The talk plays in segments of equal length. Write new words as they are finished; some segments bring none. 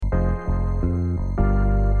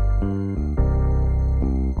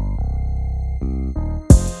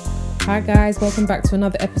Hi guys, welcome back to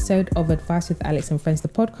another episode of Advice with Alex and Friends, the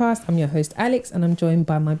podcast. I'm your host Alex and I'm joined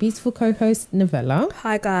by my beautiful co-host Novella.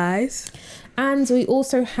 Hi guys. And we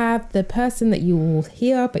also have the person that you will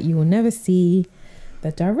hear but you will never see,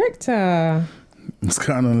 the director. What's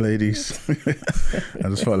going on, ladies? I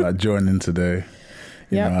just felt like joining today.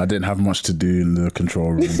 You know, I didn't have much to do in the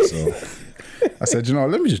control room, so I said,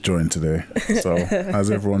 let me just join today. So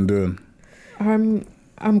how's everyone doing?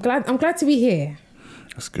 I'm glad to be here.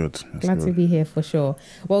 That's good. Glad to be here for sure.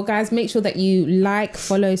 Well, guys, make sure that you like,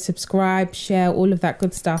 follow, subscribe, share, all of that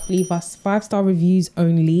good stuff. Leave us 5-star reviews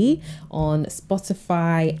only on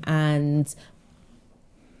Spotify and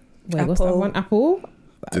what's that one? Apple.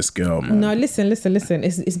 This girl, man. No, listen.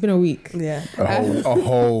 It's been a week. Yeah, a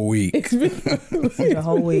whole week. It's been a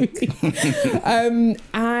whole week.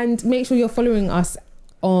 And make sure you're following us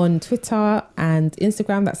on Twitter and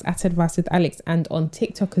Instagram. That's at Advice with Alex, and on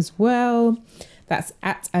TikTok as well. That's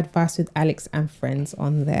at Advice with Alex and Friends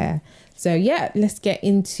on there. So yeah, let's get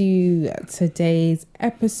into today's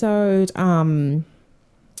episode. I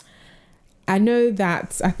know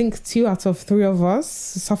that I think 2 out of 3 of us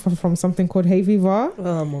suffer from something called hay fever.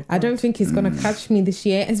 Oh my God. I don't think it's gonna catch me this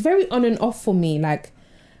year. It's very on and off for me. Like,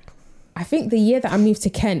 I think the year that I moved to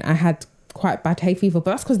Kent, I had quite bad hay fever,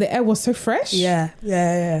 but that's because the air was so fresh. Yeah.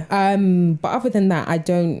 But other than that, I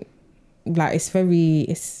don't like.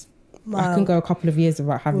 I can go a couple of years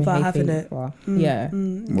without having hay fever.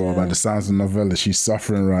 Well, by the sounds of Novella, she's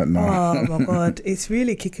suffering right now. Oh my God, it's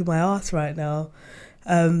really kicking my ass right now.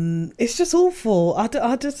 It's just awful. I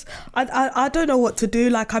don't know what to do.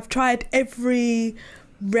 Like, I've tried every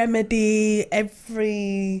remedy,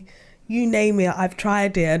 you name it, I've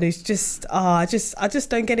tried it, and it's just I just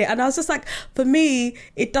don't get it. And I was just like, for me,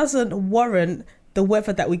 it doesn't warrant the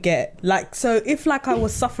weather that we get. Like, so if like I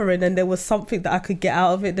was suffering and there was something that I could get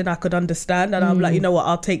out of it, then I could understand, and I'm like, you know what,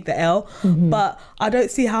 I'll take the L. But I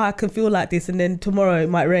don't see how I can feel like this and then tomorrow it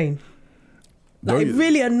might rain. Like, it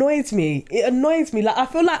really annoys me. It annoys me. Like, I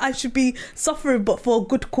feel like I should be suffering but for a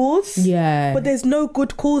good cause. Yeah. But there's no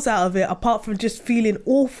good cause out of it apart from just feeling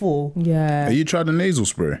awful. Yeah. Have you tried the nasal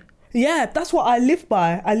spray? Yeah, that's what I live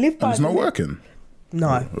by. And it's not working?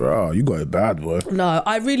 No. Wow, you got it bad, boy. No,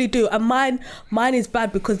 I really do. And mine is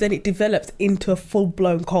bad because then it develops into a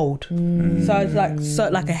full-blown cold. So it's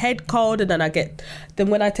like a head cold, and then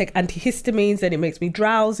when I take antihistamines, then it makes me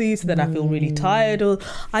drowsy, so then I feel really tired. Or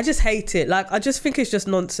I just hate it. Like, I just think it's just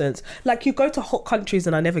nonsense. Like, you go to hot countries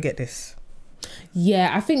and I never get this.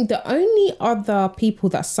 Yeah, I think the only other people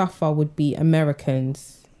that suffer would be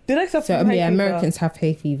Americans. Do they suffer from hay fever? Americans have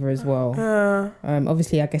hay fever as well.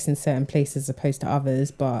 Obviously, I guess in certain places opposed to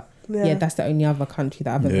others, but yeah, that's the only other country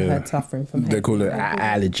that I've ever heard suffering from hay fever. They call it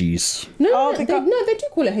allergies. No, they do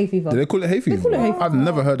call it hay fever. Do they call it hay fever? They call it hay fever. I've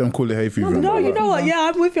never heard them call it hay fever. No, you know what?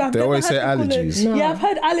 Yeah, I'm with you. They always say allergies. No. Yeah, I've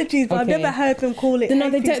heard allergies, but I've never heard them call it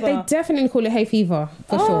hay fever. They definitely call it hay fever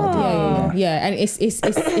for sure. Yeah, and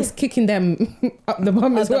it's kicking them up the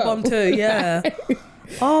bum as well. The bum too, yeah.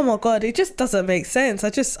 Oh my God, it just doesn't make sense. I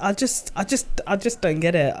just don't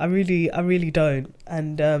get it. I really don't.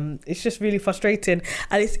 And it's just really frustrating.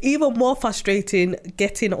 And it's even more frustrating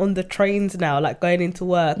getting on the trains now, like going into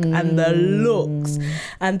work, and the looks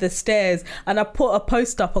and the stares. And I put a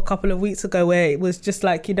post up a couple of weeks ago where it was just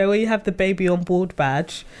like, where you have the baby on board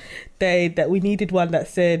badge, that we needed one that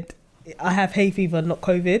said, I have hay fever, not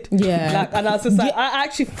COVID. Yeah. And I was just like, I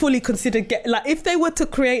actually fully considered if they were to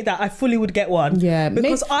create that, I fully would get one. Yeah.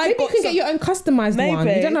 Because maybe you can get your own customized one.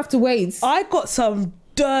 You don't have to wait. I got some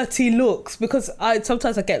dirty looks because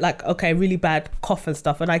sometimes I get like, really bad cough and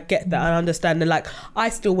stuff, and I get that and I understand. And like, I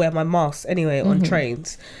still wear my mask anyway on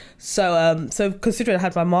trains. So considering I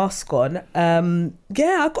had my mask on, I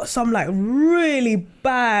got some like really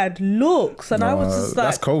bad looks, and I was just like,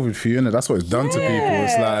 that's COVID for you, innit? That's what it's done to people.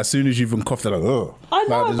 It's like, as soon as you've been coughed, they're like, oh. I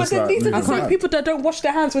know, but then these are the same people that don't wash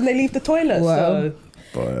their hands when they leave the toilet. Well,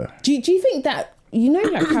 so. Do you think that,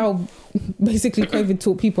 like how basically COVID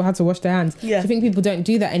taught people how to wash their hands? Yeah. Do you think people don't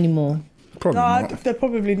do that anymore? They're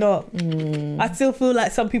probably not. I still feel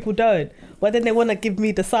like some people don't. But then they want to give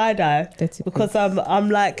me the side eye because I'm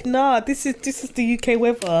like, nah, this is the UK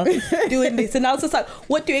weather doing this. And I was just like,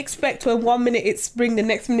 what do you expect when 1 minute it's spring, the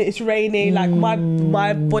next minute it's rainy? Like,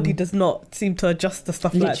 my body does not seem to adjust to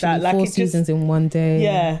stuff like that. Like, 4 seasons in one day.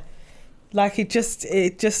 Yeah. Like, it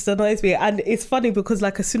just annoys me. And it's funny because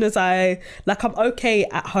like, as soon as I'm okay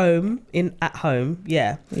at home,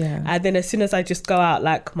 yeah. And then as soon as I just go out,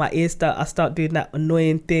 like, my ears I start doing that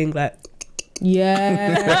annoying thing, like,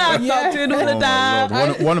 Yeah. Start doing all Oh of that. my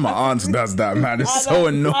Lord. One of my aunts does that, man. It's so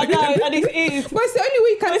annoying. I know, and it is. But it's the only way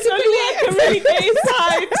you can It's the only way I can really get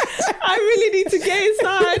inside. I really need to get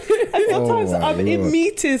inside. And sometimes Oh my I'm in Lord.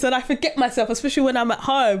 meetings and I forget myself, especially when I'm at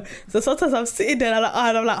home. So sometimes I'm sitting there and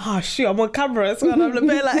I'm like, oh shoot, I'm on camera. So I'm a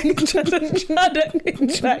bit like trying to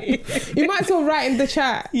You might as well write in the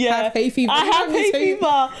chat. Yeah. Have hay fever. I have hay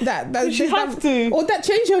fever. That You have to. Or that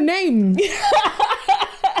change your name.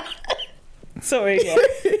 Sorry, yeah.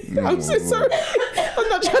 I'm so sorry. I'm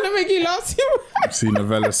not trying to make you laugh too much. See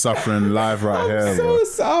Novella suffering live right here. Bro.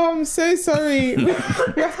 I'm so sorry. We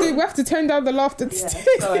have to turn down the laughter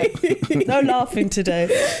today. No laughing today.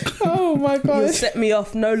 Oh my You gosh. set me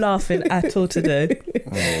off. No laughing at all today.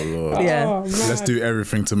 Oh Lord. Yeah. Oh, man. Let's do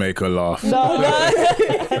everything to make her laugh. No.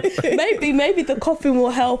 maybe the coughing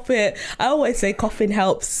will help it. I always say coughing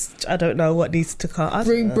helps. I don't know what needs to come.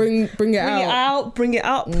 Bring it Bring it out. out, bring it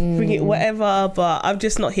up, bring it whatever, but I'm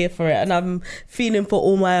just not here for it, and I'm feeling for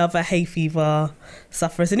all my other hay fever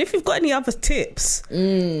sufferers. And if you've got any other tips,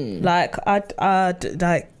 like I'd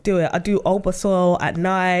like do it. I do Olbasol at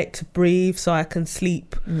night to breathe so I can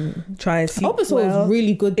sleep. Try and sleep. Olbasol well. is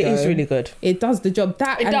really good though. It is really good. It does the job.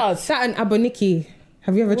 It does. That and Aboniki.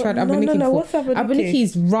 Have you ever tried No, Aboniki no, before? what's Aboniki? Aboniki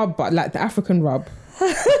is rub, but like the African rub. No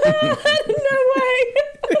way.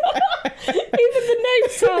 Even the name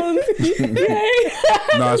sounds.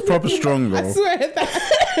 No, it's proper strong I though. swear that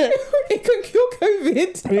it could cure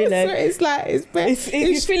COVID. Really? I swear it's like it's best.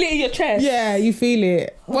 You feel it in your chest. Yeah, you feel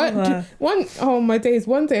it. wow. My days.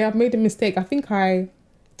 One day I made a mistake. I think I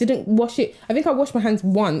didn't wash it. I think I washed my hands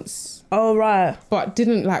once, Oh right. but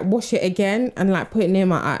didn't like wash it again and like put it near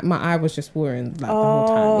my eye. My eye was just watering like the whole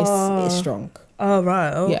time. It's strong. Oh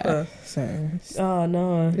right. Okay. Yeah. So Oh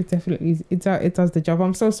no. it definitely it does the job.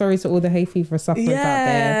 I'm so sorry to all the hay fever sufferers out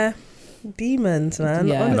there. Demons, man.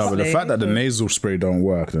 Yeah. Honestly. No, but the fact that the nasal spray don't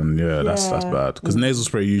work, then that's bad. Because nasal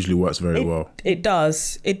spray usually works very well. It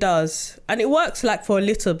does, and it works like for a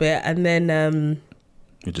little bit, and then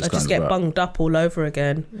It I just get bunged up all over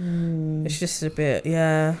again. It's just a bit,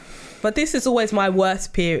 yeah. But this is always my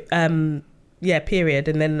worst period, and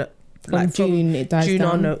then From June it dies June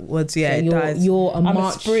down. onwards, So it dies. You're a I'm a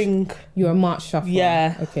March. spring, You're a March shuffle.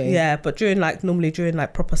 yeah, Okay. yeah. But during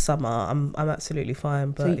proper summer, I'm absolutely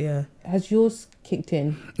fine. But So yeah. Has yours kicked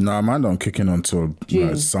in? No, mine don't kick in until June.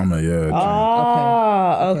 like, summer, yeah. June.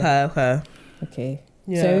 Ah, Okay. okay. Okay.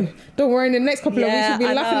 Yeah. So don't worry. In the next couple of weeks, you'll be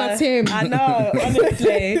I laughing know. at him. I know,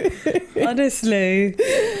 honestly.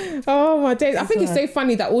 Oh my days! I think it's so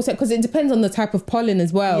funny that also because it depends on the type of pollen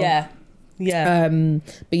as well. Yeah.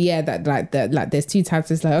 But yeah, there's two types.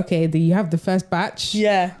 It's like okay, you have the first batch.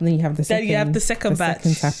 Yeah. And then you have the second. Then you have the second batch.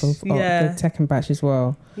 Second type of the second batch as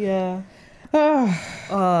well. Yeah. Oh,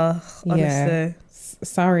 Honestly. yeah.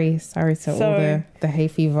 Sorry to all the hay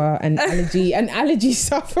fever and allergy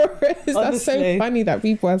sufferers. That's so Honestly. funny that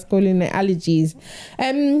people are calling it allergies.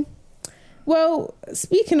 Well,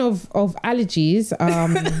 speaking of allergies,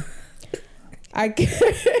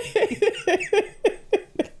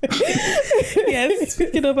 Yes,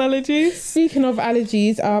 speaking of allergies. Speaking of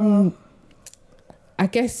allergies, I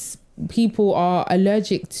guess people are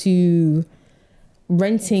allergic to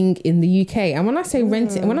renting in the UK. And when I say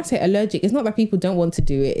renting, when I say allergic, it's not that people don't want to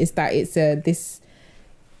do it. It's that it's this.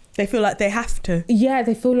 They feel like they have to. Yeah,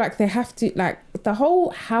 they feel like they have to. Like the whole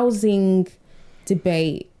housing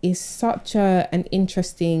debate is such an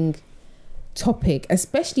interesting topic,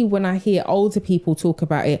 especially when I hear older people talk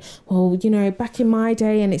about it. Well, back in my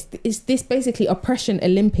day, and it's this basically oppression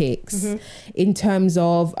Olympics in terms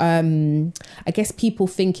of I guess people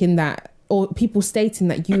thinking that, or people stating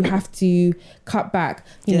that you have to cut back,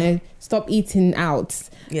 stop eating out,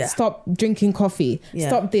 stop drinking coffee,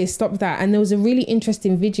 stop this, stop that. And there was a really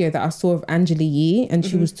interesting video that I saw of Angela Yee, and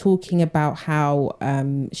she was talking about how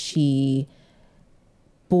she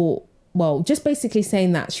bought, just basically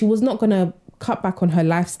saying that she was not going to cut back on her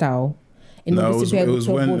lifestyle in order to be able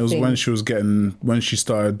to avoid things. when she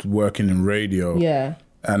started working in radio. Yeah.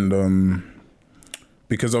 And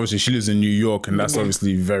because obviously she lives in New York, and that's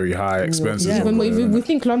obviously very high expenses. Yeah. over there, We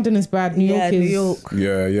think London is bad. New York is. New York.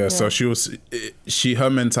 Yeah. So her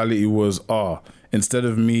mentality was, instead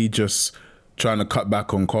of me just trying to cut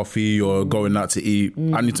back on coffee or going out to eat,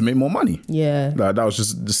 I need to make more money. Yeah. Like that was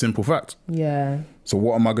just the simple fact. Yeah. So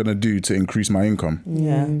what am I going to do to increase my income?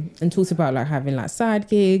 Yeah. And talks about like having like side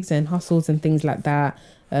gigs and hustles and things like that,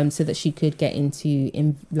 so that she could get into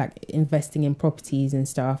investing in properties and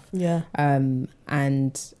stuff. Yeah.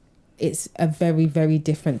 And it's a very, very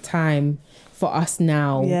different time for us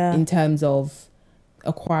now in terms of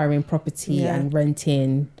acquiring property and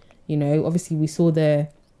renting. Obviously we saw the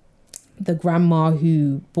the grandma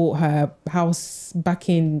who bought her house back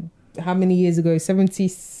in how many years ago? 70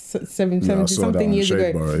 something years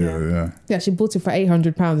ago. Yeah, she bought it for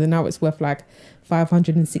 £800 and now it's worth like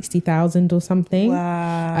 560,000 or something.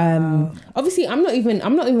 Wow. Obviously, I'm not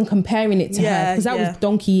even comparing it to her because that was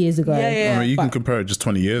donkey years ago. I mean, you can compare it just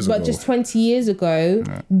 20 years ago. But just 20 years ago,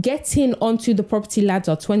 getting onto the property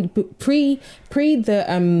ladder, pre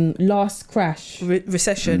the last crash,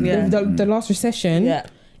 recession. The last recession. Yeah.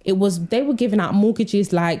 It was, they were giving out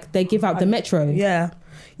mortgages like they give out the Metro.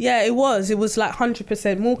 Yeah, it was like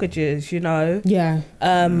 100% mortgages, you know. Yeah.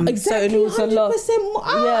 Exactly. So it was 100%.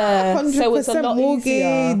 100% so it's a lot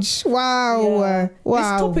mortgage. Easier. Wow.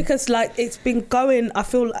 This topic has like, it's been going. I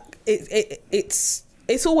feel like it's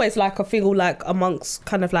always like, I feel like amongst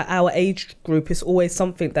kind of like our age group, it's always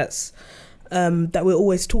something that's that we're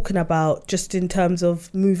always talking about, just in terms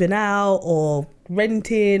of moving out or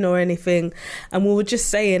renting or anything. And we were just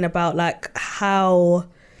saying about like how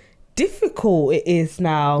difficult it is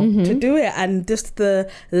now to do it, and just the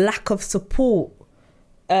lack of support,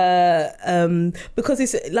 because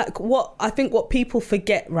it's like what people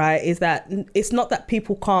forget, right, is that it's not that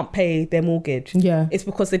people can't pay their mortgage. It's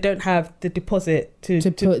because they don't have the deposit to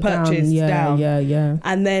purchase down.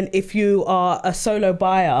 And then if you are a solo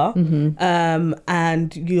buyer,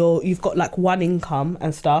 and you've got like one income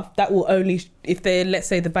and stuff, that will only, if they, let's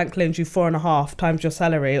say the bank lends you 4.5 times your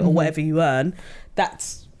salary or whatever you earn,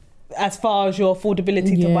 that's as far as your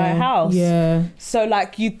affordability to buy a house. So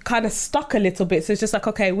like you kind of stuck a little bit. So it's just like,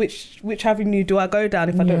 okay, which avenue do I go down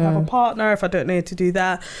if I don't have a partner, if I don't know how to do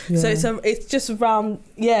that? So it's just around,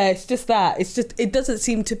 it's just that. It's just, it doesn't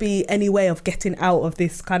seem to be any way of getting out of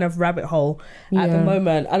this kind of rabbit hole at the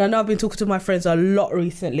moment. And I know I've been talking to my friends a lot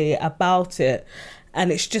recently about it,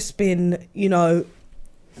 and it's just been, you know,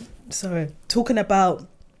 talking about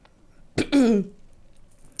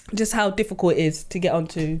just how difficult it is to get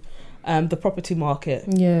onto the property market.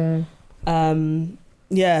 If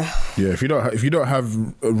you don't have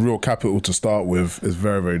a real capital to start with, it's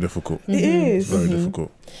very, very difficult. It is very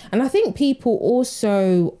difficult. And I think people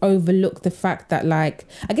also overlook the fact that, like,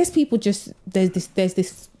 I guess people just there's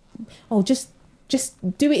this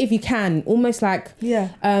just do it if you can, almost like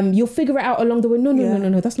you'll figure it out along the way.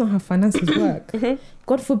 No, that's not how finances work.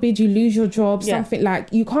 God forbid you lose your job, something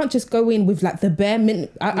like, you can't just go in with like the bare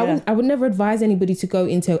minimum. I would never advise anybody to go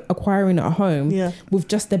into acquiring a home with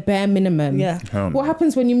just the bare minimum. What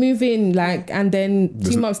happens when you move in, like, and then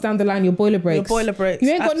 2 months down the line your boiler breaks? You ain't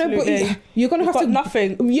got no. You're gonna have to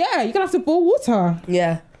nothing. Yeah, you're gonna have to boil water.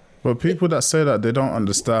 But people that say that, they don't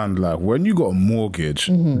understand, like, when you got a mortgage,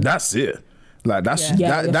 that's it. Like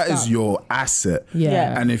that is your asset.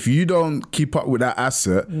 And if you don't keep up with that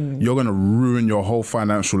asset, you're going to ruin your whole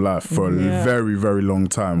financial life for a very, very long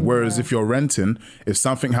time. Whereas if you're renting, if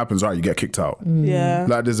something happens, right, you get kicked out.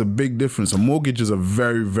 Like, there's a big difference. A mortgage is a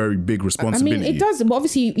very, very big responsibility. I mean, it does, but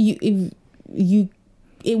obviously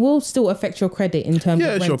it will still affect your credit in terms of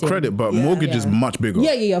renting. It's your credit, but mortgage is much bigger. Of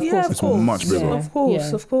course. It's much bigger. Of course.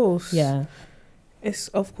 It's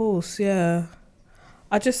of course,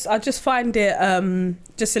 I just find it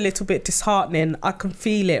just a little bit disheartening. I can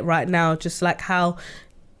feel it right now, just like how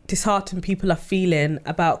disheartened people are feeling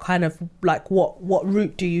about kind of like what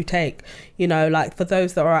route do you take? You know, like for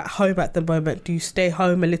those that are at home at the moment, do you stay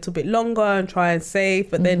home a little bit longer and try and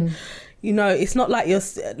save? But then, you know, it's not like you're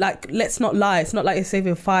like, let's not lie, it's not like you're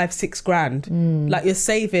saving 5-6 grand. Like you're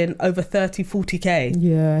saving over 30-40k.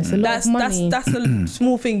 It's a lot of money. That's a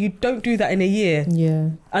small thing. You don't do that in a year.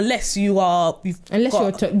 Unless you've got you've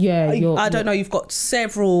got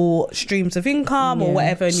several streams of income or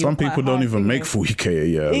whatever. And some people don't even make 40k a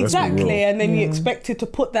year. Exactly, and then you're expected to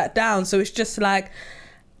put that down. So it's just like,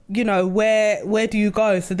 you know, where do you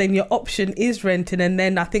go? So then your option is renting, and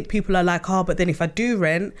then I think people are like, but then if I do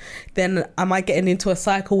rent, then am I getting into a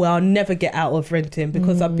cycle where I'll never get out of renting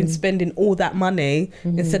because I've been spending all that money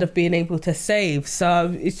instead of being able to save?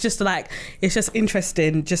 So it's just like, it's just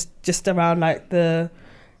interesting, just around like the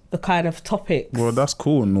kind of topics. Well, that's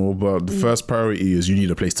cool and all, but the first priority is you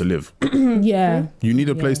need a place to live. You need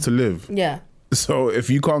a place to live. So if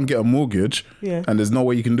you can't get a mortgage and there's no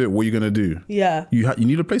way you can do it, what are you going to do? You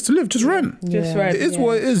need a place to live. Just rent. Just rent. It is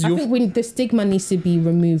what it is. I think the stigma needs to be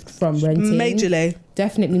removed from renting. Majorly.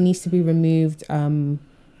 Definitely needs to be removed.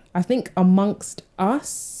 I think amongst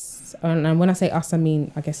us, and when I say us, I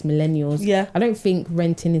mean, I guess millennials. I don't think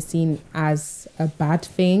renting is seen as a bad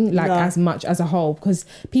thing, like as much as a whole, because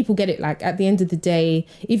people get it. Like at the end of the day,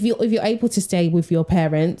 if you're able to stay with your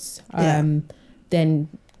parents, then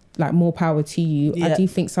like more power to you. I do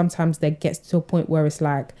think sometimes there gets to a point where it's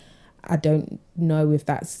like, I don't know if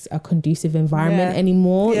that's a conducive environment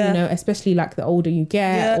anymore, you know, especially like the older you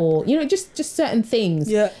get or, you know, just certain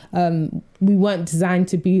things. We weren't designed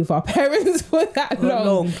to be with our parents for that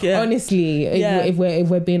long. Honestly, if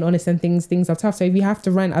we're being honest, and things are tough. So if you have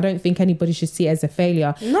to rent, I don't think anybody should see it as a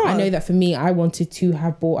failure. No. I know that for me, I wanted to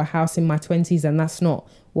have bought a house in my 20s, and that's not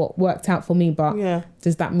what worked out for me, but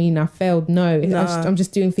does that mean I failed? No. I'm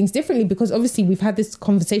just doing things differently, because obviously we've had this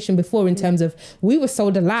conversation before in terms of we were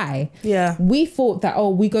sold a lie. We thought that,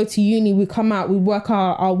 we go to uni, we come out, we work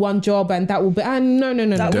our one job, and that will be no.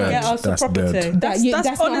 That will get us the property.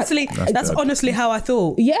 That's honestly how I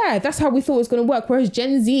thought. Yeah, that's how we thought it was going to work. Whereas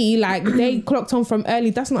Gen Z, like they clocked on from early.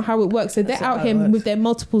 That's not how it works. So they're out here with their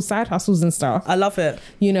multiple side hustles and stuff. I love it.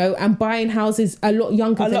 You know, and buying houses a lot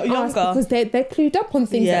younger than us, because they're clued up on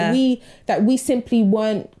things that we simply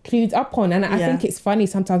weren't clued up on. And I think it's funny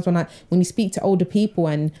sometimes when you speak to older people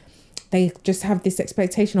and they just have this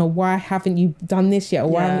expectation of, why haven't you done this yet?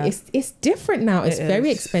 Or why it's different now. It's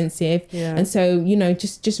very expensive. And so, you know,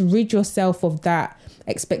 just rid yourself of that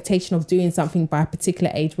expectation of doing something by a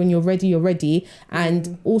particular age. When you're ready, you're ready.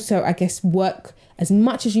 And also, I guess, work as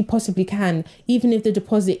much as you possibly can, even if the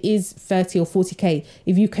deposit is 30 or 40k,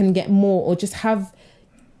 if you can get more, or just have,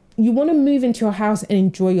 you want to move into your house and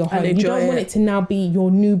enjoy your home. You don't want it to now be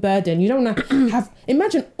your new burden. You don't want to have,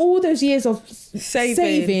 imagine all those years of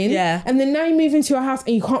saving and then now you move into your house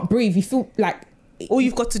and you can't breathe. You feel like all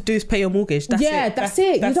you've got to do is pay your mortgage. That's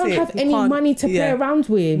it. You don't have any money to play around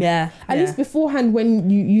with. At least beforehand,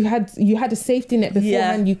 when you had a safety net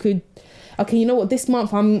beforehand, you could, okay, you know what, this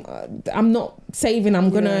month I'm not saving,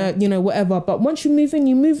 I'm gonna, you know, whatever. But once you move in,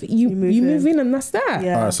 you move in, and that's that.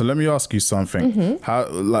 All right, so let me ask you something.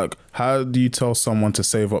 How do you tell someone to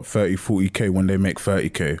save up 30, 40k when they make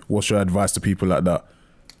 30k? What's your advice to people like that?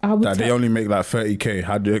 They only make like 30k.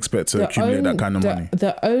 How do you expect to accumulate that kind of money?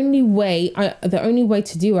 The only way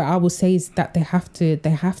to do it, I will say, is that they have to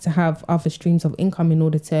have other streams of income in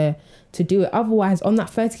order to do it. Otherwise, on that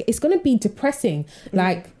 30k, it's going to be depressing.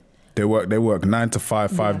 Like, They work 9 to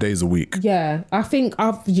 5, 5 days a week. Yeah, I think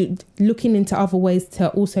looking into other ways to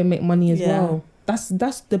also make money as well.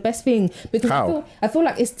 That's the best thing, because I feel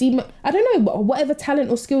like it's I don't know, whatever talent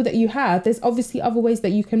or skill that you have, there's obviously other ways that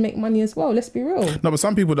you can make money as well. Let's be real. No, but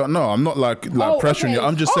some people don't know. I'm not like pressuring you.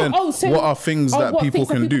 I'm just saying, so what are things that people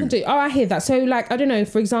can do? Oh, I hear that. So like, I don't know,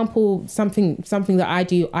 for example, something that I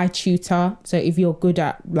do, I tutor. So if you're good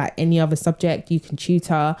at like any other subject, you can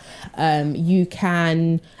tutor. You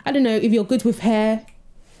can, I don't know, if you're good with hair,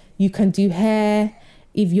 you can do hair.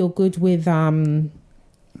 If you're good with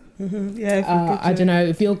I don't know,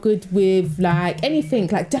 if you're good with like anything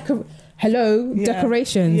like decorations.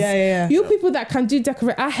 You people that can do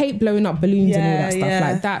decorate. I hate blowing up balloons and all that stuff.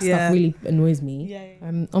 Like that stuff really annoys me.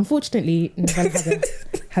 Unfortunately, Novella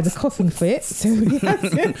had a coughing fit, so we had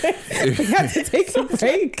to take a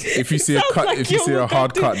break. If you see a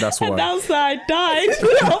hard cut, that's why. And outside died.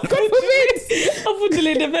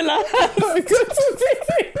 Unfortunately, Novella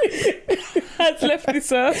has left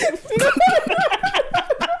this earth.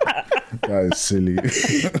 That is silly. I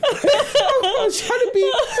was trying to be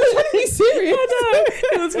serious. I know.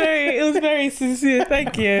 It was very sincere.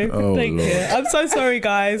 Thank you. Thank you. I'm so sorry,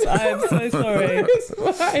 guys. I am so sorry. It's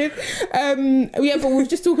fine. But we were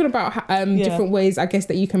just talking about different ways, I guess,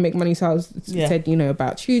 that you can make money. So I said, you know,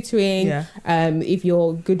 about tutoring. If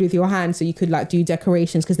you're good with your hands, so you could like do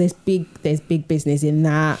decorations, because there's big business in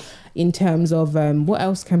that. In terms of what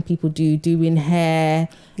else can people do? Doing hair.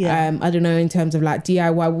 I don't know, in terms of like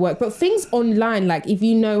DIY work, but things online, like if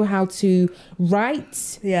you know how to write,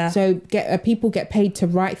 so people get paid to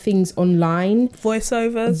write things online,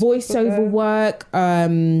 voiceover work,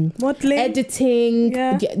 modeling, editing,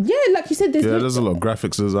 like you said, there's a lot of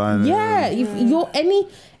graphics design. If you're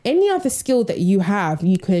any other skill that you have,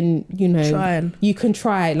 you can, you know, you can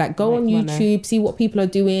try, like go on YouTube, see what people are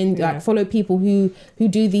doing, like follow people who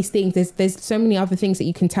do these things. There's so many other things that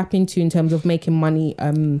you can tap into in terms of making money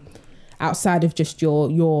outside of just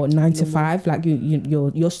your 9 to 5, like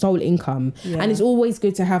your sole income. And it's always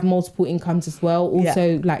good to have multiple incomes as well.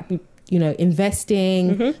 Also, like, you know,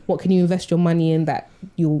 investing, what can you invest your money in that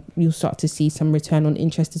you'll start to see some return on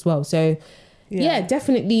interest as well. So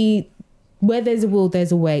definitely, where there's a will,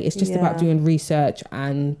 there's a way. It's just about doing research,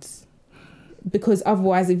 and because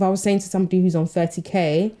otherwise, if I was saying to somebody who's on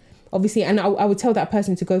 30k, obviously, and I would tell that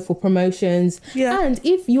person to go for promotions. And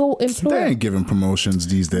if your employer, they ain't giving promotions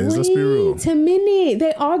these days. Let's be real. Wait a minute,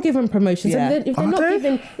 they are giving promotions. And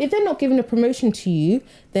if they're not giving a promotion to you,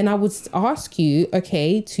 then I would ask you,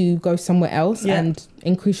 okay, to go somewhere else and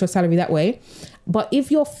increase your salary that way. But if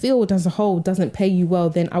your field as a whole doesn't pay you well,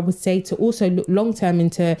 then I would say to also look long term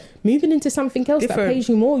into moving into something else that pays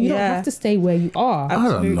you more. You don't have to stay where you are.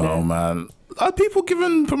 Absolutely. I don't know, man. Are people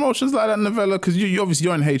giving promotions like that, Novella? Because you obviously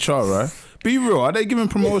you're in HR, right? Be real. Are they giving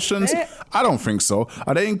promotions? I don't think so.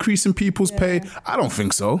 Are they increasing people's pay? I don't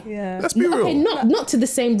think so. Yeah. Let's be real. Okay, not to the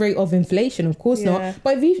same rate of inflation, of course not.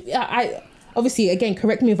 But if you, obviously, again,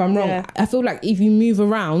 correct me if I'm wrong. Yeah. I feel like if you move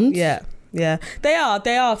around, yeah, they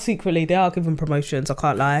are secretly giving promotions. I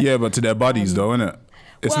can't lie. Yeah, but to their bodies though, innit?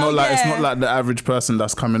 It's not like the average person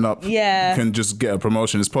that's coming up can just get a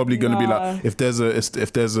promotion. It's probably going to be like if there's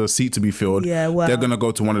a seat to be filled, they're going to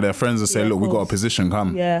go to one of their friends and say, look, we got a position,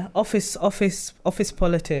 come. Yeah, office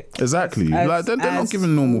politics. Exactly. Like they're not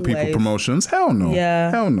giving normal people promotions. Hell no.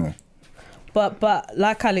 Yeah. Hell no. But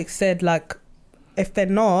like Alex said, like if they're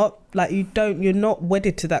not, like you're not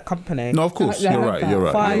wedded to that company. No, of course. You're right.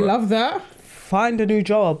 I love that. Find a new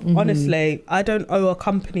job. Honestly, I don't owe a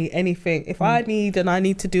company anything. If I need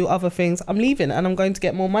to do other things, I'm leaving and I'm going to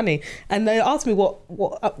get more money. And they asked me what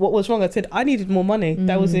was wrong. I said I needed more money.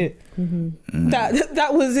 That was it.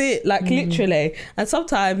 That was it. Like literally. And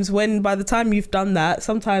sometimes by the time you've done that,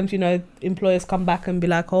 sometimes employers come back and be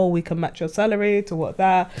like, oh, we can match your salary to what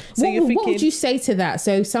that. So what would you say to that?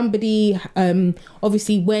 So somebody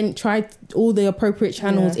obviously tried all the appropriate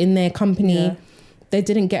channels in their company. Yeah. They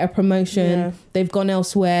didn't get a promotion. Yeah. They've gone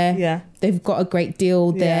elsewhere. Yeah. They've got a great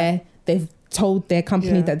deal there. Yeah. They've told their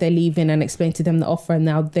company that they're leaving and explained to them the offer. And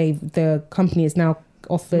now the company has now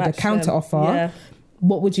offered a counter offer. Yeah.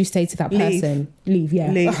 What would you say to that person? Leave.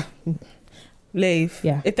 Leave.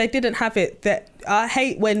 Yeah. If they didn't have it, I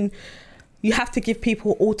hate when you have to give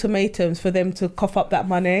people ultimatums for them to cough up that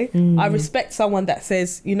money. I respect someone that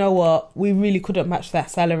says, you know what, we really couldn't match that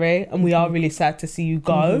salary and we are really sad to see you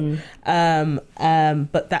go.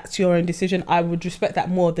 But that's your own decision. I would respect that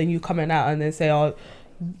more than you coming out and then say, oh,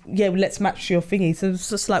 yeah, let's match your thingy. So it's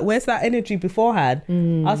just like, where's that energy beforehand?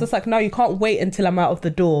 I was just like, no, you can't wait until I'm out of the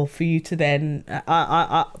door for you to then...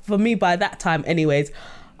 for me, by that time anyways,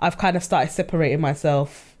 I've kind of started separating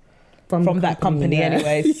myself from that company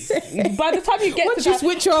anyways. By the time you get to that,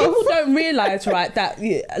 people don't realise, right, that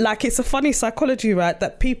like it's a funny psychology, right,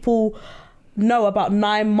 that people know about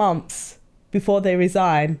 9 months before they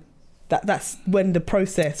resign. That's when the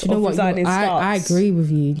process of resigning starts. I agree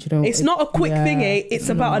with you. It's not a quick thingy. It's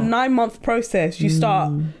about a 9-month process. You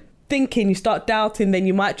start thinking, you start doubting, then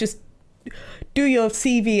you might just do your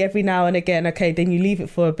CV every now and again. Okay, then you leave it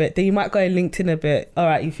for a bit. Then you might go on LinkedIn a bit. All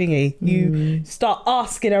right, you thingy. You start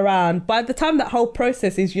asking around. By the time that whole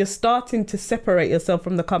process is, you're starting to separate yourself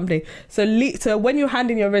from the company. So when you're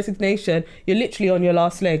handing your resignation, you're literally on your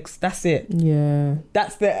last legs. That's it. Yeah.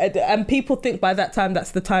 And people think by that time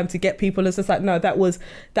that's the time to get people. It's just like, no, that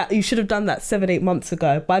you should have done that 7-8 months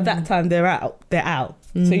ago. By that time they're out.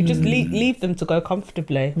 So you just leave them to go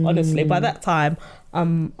comfortably. Honestly, by that time,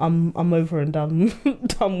 I'm over and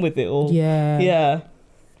done with it all. Yeah.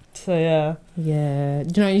 So yeah.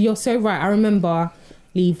 You're so right. I remember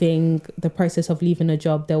the process of leaving a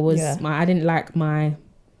job. There was I didn't like my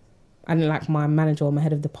manager or my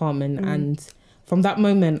head of department, and from that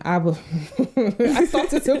moment I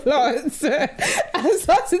started to plot.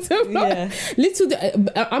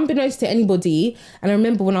 Unbeknownst to anybody. And I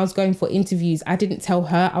remember when I was going for interviews, I didn't tell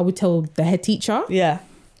her. I would tell the head teacher. Yeah.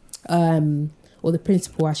 Or the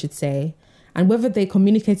principal, I should say. And whether they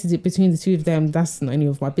communicated it between the two of them, that's not any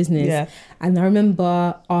of my business. Yeah. And I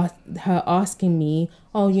remember her asking me,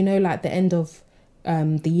 oh, like the end of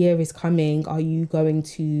the year is coming. Are you going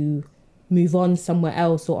to move on somewhere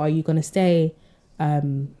else or are you going to stay? I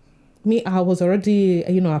was already,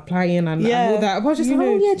 applying and all that. I was just like,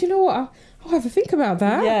 do you know what? I'll have a think about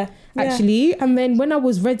that, actually. And then when I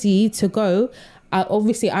was ready to go,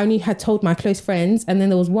 obviously I only had told my close friends, and then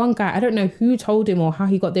there was one guy, I don't know who told him or how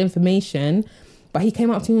he got the information, but he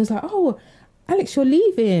came up to me and was like, oh, Alex, you're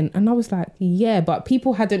leaving. And I was like, yeah, but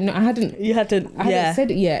people hadn't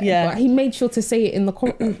said it yet. Yeah. But he made sure to say it in the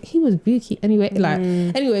comment. He was booky anyway.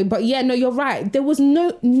 Anyway, but you're right. There was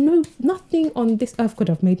nothing on this earth could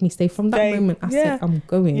have made me stay. From that moment, I said, I'm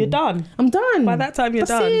going. You're done. I'm done. By that time, you're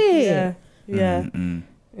That's done. It. Yeah.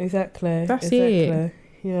 Exactly. That's it.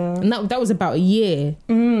 Yeah. And that was about a year.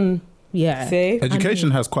 Yeah. See?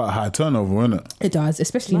 Education has quite a high turnover, isn't it? It does,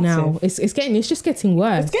 especially now. It's just getting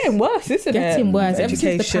worse. It's getting worse, isn't it? Getting worse.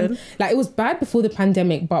 Education. It was bad before the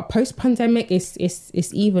pandemic, but post-pandemic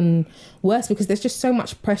it's even worse because there's just so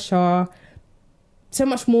much pressure, so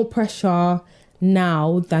much more pressure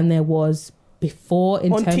now than there was before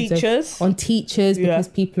on teachers because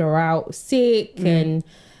people are out sick and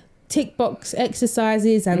tick box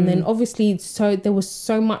exercises, and then obviously, so there was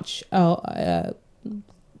so much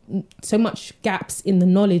gaps in the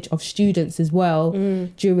knowledge of students as well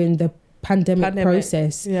during the pandemic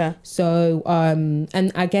process. Yeah. So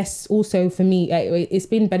and I guess also for me, it's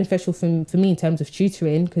been beneficial for me in terms of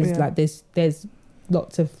tutoring, because like there's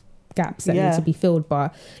lots of gaps that need to be filled.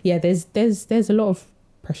 But yeah, there's a lot of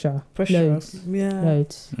pressure.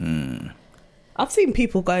 Loads. I've seen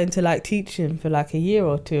people go into like teaching for like a year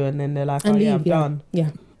or two, and then they're like, I'm done.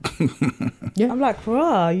 Yeah. I'm like,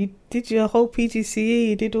 bruh, you did your whole PGCE,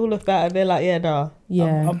 you did all of that, and they're like,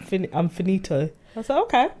 I'm finito. I was like,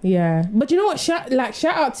 okay. Yeah, but you know what? Shout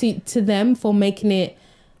out to them for making it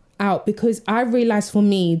out, because I realized for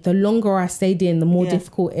me, the longer I stayed in, the more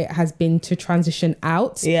difficult it has been to transition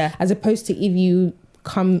out. Yeah. As opposed to if you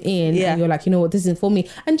come in and you're like, you know what, this isn't for me.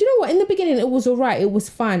 And you know what? In the beginning, it was all right. It was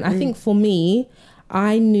fine. I think for me,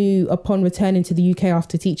 I knew upon returning to the UK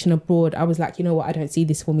after teaching abroad, I was like, you know what, I don't see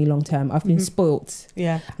this for me long term. I've been spoilt.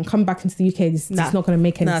 Yeah. And come back into the UK, it's not going to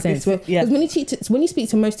make any sense. Because when you speak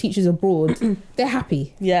to most teachers abroad, they're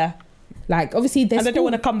happy. Yeah. Like, obviously, and they don't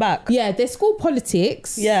want to come back. Yeah, there's school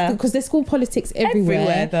politics. Yeah. Because there's school politics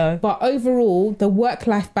everywhere. Though. But overall, the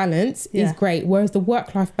work-life balance is great. Whereas the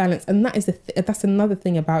work-life balance, and that is that's another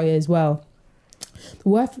thing about it as well.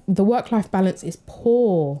 The work-life balance is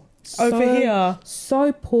poor. Over here.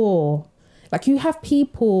 So poor. Like, you have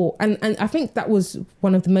people, and I think that was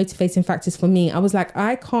one of the motivating factors for me. I was like,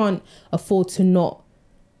 I can't afford to not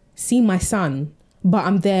see my son, but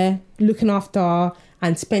I'm there looking after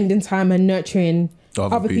and spending time and nurturing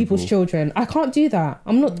other people's children. I can't do that.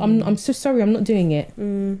 I'm so sorry, I'm not doing it.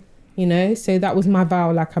 You know, so that was my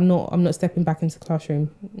vow. Like, I'm not stepping back into the classroom.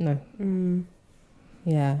 No.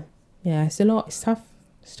 Yeah, it's a lot. It's tough.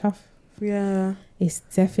 Yeah, it's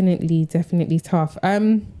definitely tough.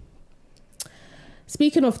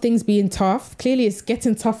 Speaking of things being tough, clearly it's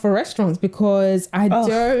getting tough for restaurants, because I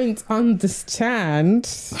don't understand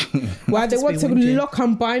why they want to lock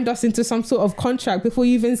and bind us into some sort of contract before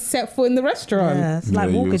you even set foot in the restaurant. Yeah, it's like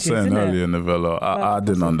mortgages, you were saying isn't earlier, Novella, I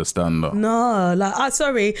didn't understand that. No, like,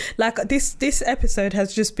 sorry, like this episode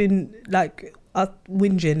has just been like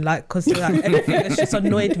whinging, like, because like, everything has just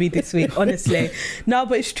annoyed me this week, honestly. No,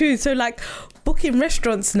 but it's true. So like, booking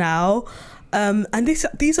restaurants now, and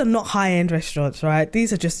these are not high-end restaurants, right?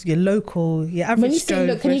 These are just your local, your average. When you say,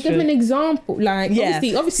 look, can you give an example? Like,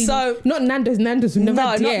 obviously, so not Nando's. Not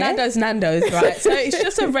Nando's, right? So it's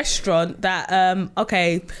just a restaurant that,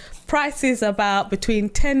 price is about between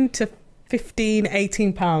 10 to 15,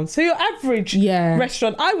 18 pounds. So your average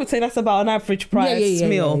restaurant, I would say that's about an average price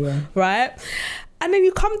meal, right? And then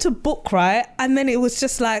you come to book, right? And then it was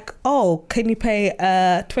just like, oh, can you pay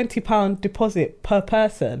a £20 deposit per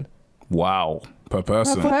person? Wow. Per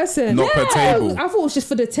person? Not per table. I thought it was just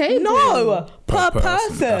for the table. No, per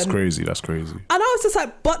person. That's crazy. And I was just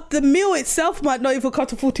like, but the meal itself might not even come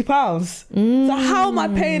to £40. So how am I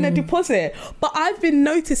paying a deposit? But I've been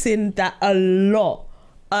noticing that a lot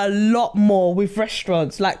more with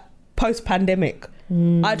restaurants, like post-pandemic.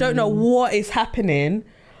 I don't know what is happening,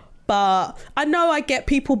 but I know I get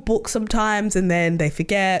people book sometimes and then they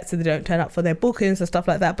forget, so they don't turn up for their bookings and stuff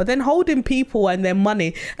like that. But then holding people and their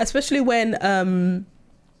money, especially when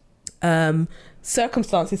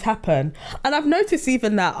circumstances happen. And I've noticed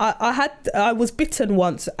even that I was bitten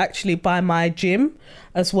once actually by my gym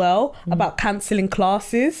as well about cancelling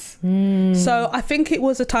classes. So I think it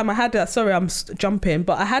was a time I had sorry, I'm jumping,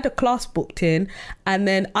 but I had a class booked in, and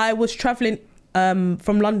then I was travelling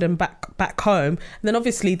from London back home. And then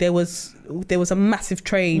obviously there was a massive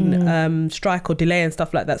train strike or delay and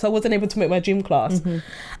stuff like that, so I wasn't able to make my gym class.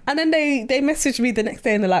 And then they messaged me the next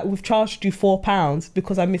day and they're like, we've charged you £4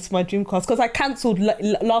 because I missed my gym class, because I cancelled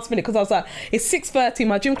last minute, because I was like, it's 6:30,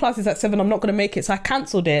 my gym class is at 7, I'm not going to make it, so I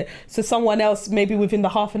cancelled it so someone else maybe within the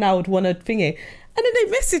half an hour would want to thingy. And then they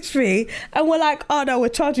messaged me and were like, oh no, we're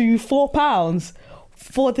charging you £4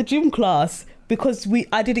 for the gym class because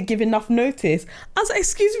I didn't give enough notice. I was like,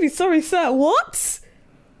 excuse me, sorry sir, what?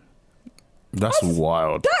 That's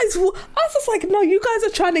wild. I was just like, no, you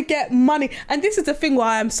guys are trying to get money. And this is the thing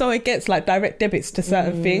why I'm so against like direct debits to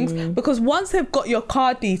certain things, because once they've got your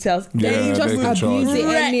card details, they just abuse it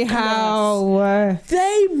anyhow.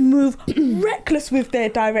 They move reckless with their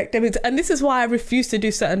direct debits. And this is why I refuse to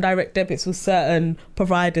do certain direct debits with certain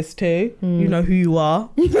providers too. You know who you are.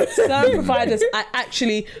 Certain providers I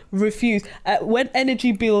actually refuse. When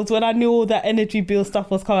I knew all that energy bill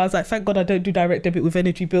stuff was coming, I was like, thank God I don't do direct debit with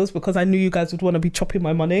energy bills, because I knew you guys guys would want to be chopping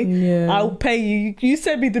my money. Yeah. I'll pay you. You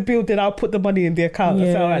send me the bill, then I'll put the money in the account. I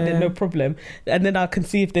say, all right, then no problem. And then I can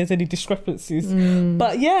see if there's any discrepancies.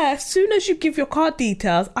 But yeah, as soon as you give your card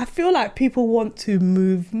details, I feel like people want to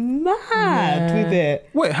move mad with it.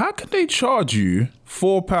 Wait, how can they charge you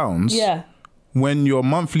 £4? Yeah. When your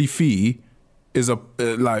monthly fee is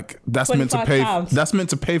that's meant to pay. £25. That's meant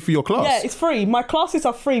to pay for your class. Yeah, it's free. My classes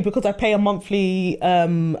are free because I pay a monthly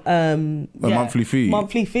monthly fee.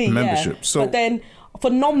 Monthly fee membership. Yeah. So, but then for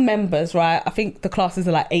non-members, right? I think the classes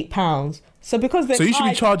are like £8. So because they're you should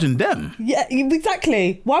be charging them. Yeah,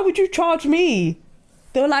 exactly. Why would you charge me?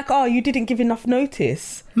 They were like, oh, you didn't give enough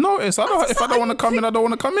notice. Notice. If I don't want to come in, I don't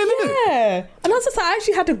want to come in. Yeah. And I was just like, I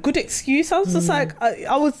actually had a good excuse. I was just like,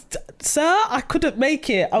 sir, I couldn't make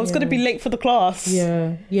it. I was going to be late for the class.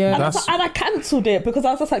 Yeah. And I cancelled it because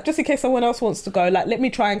I was just like, just in case someone else wants to go, like, let me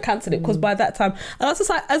try and cancel it. Because by that time, and I was just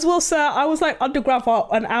like, as well, sir, I was like underground for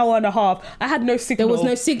an hour and a half. I had no signal. There was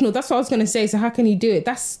no signal. That's what I was going to say. So how can you do it?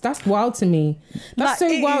 That's wild to me. That's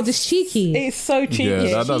so wild. It's cheeky. It's so cheeky.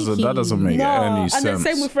 Yeah, that doesn't make any sense. And the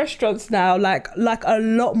same with restaurants now. Like a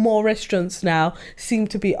lot more restaurants now seem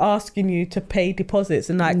to be asking you to pay deposits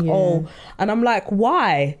and and I'm like,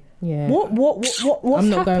 why? Yeah. What's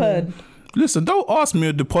happened? Listen, don't ask me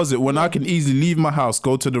a deposit when I can easily leave my house,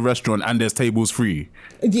 go to the restaurant, and there's tables free.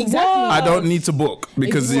 Exactly. I don't need to book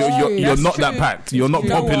because you're not that packed. You're not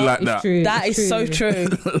popping like that. That is so true.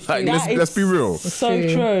 Like, let's be real. So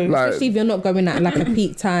true. Like, especially if you're not going at like a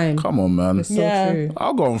peak time. Come on, man. It's so true.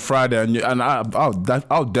 I'll go on Friday and I'll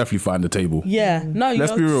definitely find a table. Yeah. No,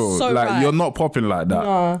 let's be real. So like right. You're not popping like that.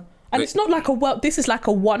 No. And it's not like this is like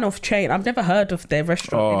a one-off chain. I've never heard of their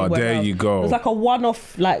restaurant. Oh, there else. you go. It's like a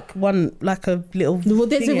one-off, like a little. Well,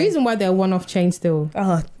 there's a reason why they're a one-off chain still.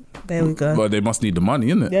 Oh, there we go. But they must need the money,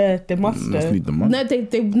 innit? Yeah, they must need the money. No,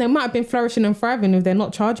 they might have been flourishing and thriving if they're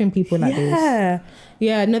not charging people like this.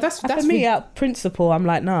 Yeah, no, that's for me, out principle, I'm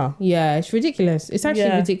like, nah. Yeah, it's ridiculous. It's actually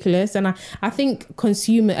ridiculous. And I think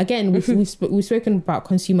consumer, again, we've spoken about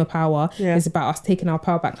consumer power. Yeah. It's about us taking our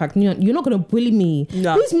power back. Like, you're not going to bully me.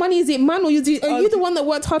 No. Whose money is it, man? Or are you the one that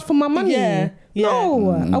worked hard for my money? Yeah. No,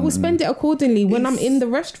 I will spend it accordingly when I'm in the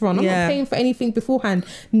restaurant. I'm not paying for anything beforehand.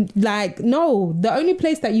 Like, no, the only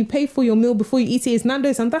place that you pay for your meal before you eat it is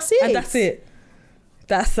Nando's, and that's it. And that's it.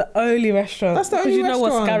 That's the only restaurant. That's the only restaurant. You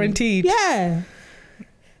know what's guaranteed. Yeah.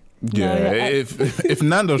 Yeah, if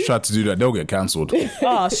Nando's tried to do that, they'll get cancelled.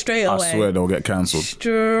 Oh, straight away. I swear they'll get cancelled.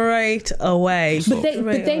 Straight away. But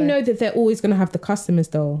they know that they're always going to have the customers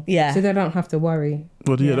though. Yeah. So they don't have to worry.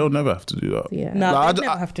 But they'll never have to do that. Yeah. No, like,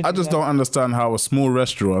 never have to do I just don't understand how a small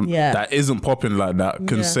restaurant that isn't popping like that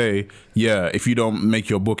can say, if you don't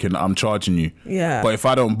make your booking, I'm charging you. Yeah. But if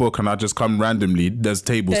I don't book and I just come randomly, there's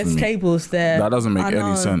tables for me. There's tables there. That doesn't make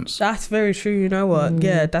any sense. That's very true. You know what?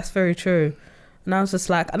 Yeah, that's very true. And I was just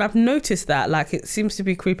like, and I've noticed that, like, it seems to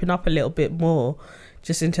be creeping up a little bit more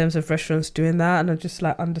just in terms of restaurants doing that. And I'm just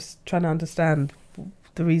like trying to understand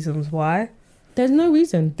the reasons why. There's no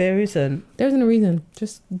reason. There isn't. There isn't a reason.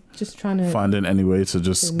 Just trying to... Finding any way to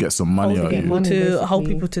just get some money out of you. To hold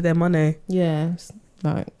people to their money. Yeah.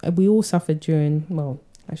 Like, we all suffered during... Well,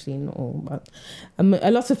 actually not all, but a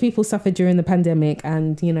lot of people suffered during the pandemic.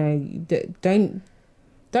 And, you know,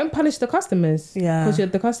 don't punish the customers. Yeah. Because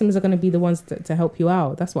the customers are going to be the ones to help you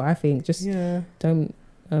out. That's what I think. Just don't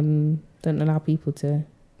allow people to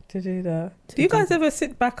do that. Do you guys ever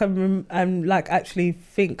sit back and like actually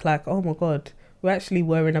think like, oh my God, we actually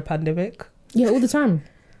were in a pandemic? Yeah, all the time.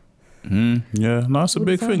 Yeah, no, it's a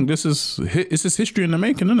big thing. This is history in the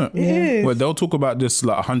making, isn't it? It is. Well, they'll talk about this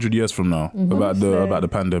like 100 years from now about the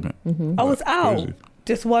pandemic. I was out. Crazy.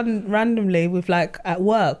 Just one randomly with like at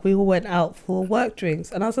work, we all went out for work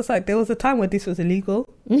drinks, and I was just like, there was a time where this was illegal.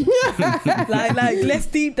 like let's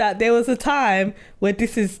deep that. There was a time where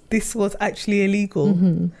this was actually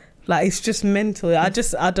illegal. Like, it's just mental. I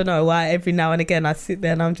don't know why every now and again I sit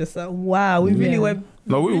there and I'm just like, wow, we really went.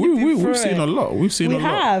 No, we've seen a lot. We've seen a lot. We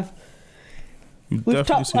have. We've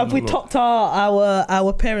topped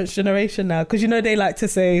our parents' generation now, because you know they like to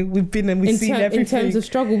say we've been and we've seen everything. In terms of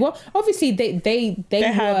struggle, well, obviously they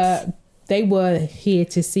were here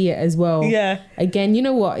to see it as well. Yeah. Again, you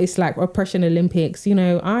know what? It's like Oppression Olympics. You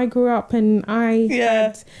know, I grew up and I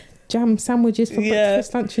had jam sandwiches for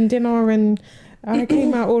breakfast, lunch, and dinner, and I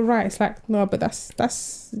came out all right. It's like, no, but that's not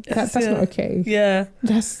okay. Yeah.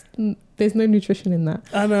 There's no nutrition in that.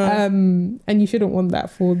 I know. And you shouldn't want that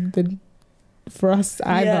for us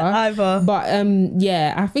either. But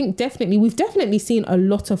I think we've definitely seen a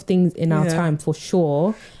lot of things in our time, for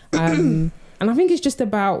sure. And I think it's just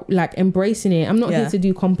about like embracing it. I'm not here to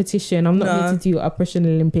do competition. I'm not here to do Operation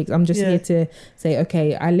Olympics. I'm just here to say,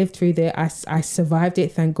 okay, I lived through that. I survived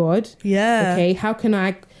it, thank God. Yeah. Okay, how can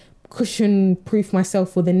I cushion proof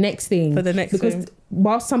myself for the next thing? Because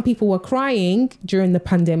while some people were crying during the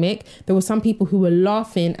pandemic, there were some people who were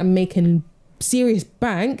laughing and making serious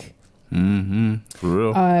bank. For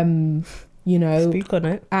real. You know, speak on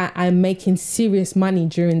it. I'm making serious money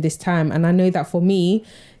during this time, and I know that for me,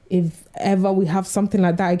 if ever we have something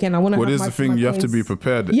like that again, I want to. What is the thing? You have to be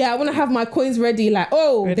prepared. Yeah, I want to have my coins ready. Like,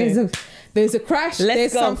 there's a crash.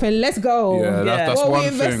 There's something. Let's go. Yeah, that's what one we're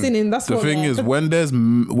investing thing. in. That's the what thing is when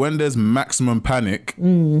there's maximum panic.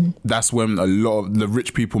 That's when a lot of the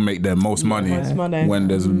rich people make their most money. When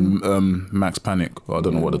there's max panic. Well, I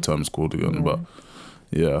don't know what the term's called again, but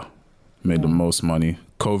made the most money.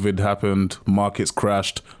 COVID happened, markets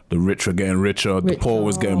crashed, the rich are getting richer, the poor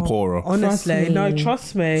was getting poorer. Honestly,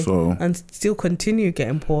 trust me. So, and still continue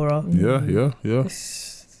getting poorer. Yeah.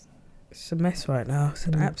 It's a mess right now. It's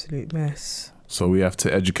an absolute mess. So we have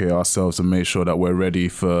to educate ourselves and make sure that we're ready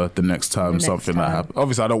for the next time something like that happens.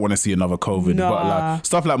 Obviously, I don't want to see another COVID, but like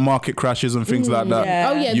stuff like market crashes and things like that. Yeah.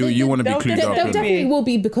 Oh yeah, you want to be clued up. There definitely will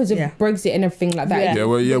be because of Brexit and everything like that.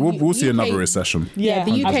 We'll see another recession. Yeah,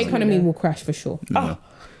 the UK economy will crash for sure. Yeah.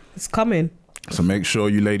 It's coming. So make sure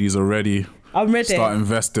you ladies are ready. I'm ready. Start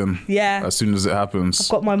investing. Yeah. As soon as it happens. I've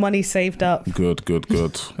got my money saved up. Good.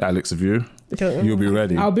 Alex, have you? You'll be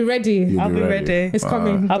ready. I'll be ready. I'll be ready. It's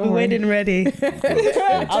coming. I'll be waiting ready.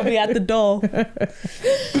 I'll be at the door.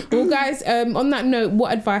 Well, guys, on that note,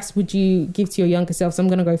 what advice would you give to your younger self? So I'm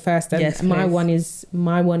going to go first. And yes, my one is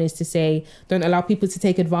to say, don't allow people to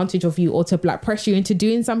take advantage of you or to like pressure you into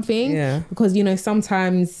doing something. Yeah. Because, you know,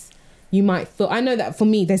 sometimes you might feel, I know that for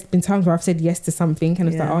me, there's been times where I've said yes to something and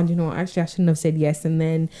it's like, oh, you know what, actually I shouldn't have said yes. And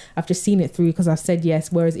then I've just seen it through because I've said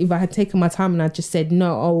yes. Whereas if I had taken my time and I just said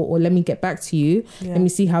no, or let me get back to you, let me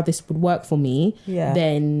see how this would work for me,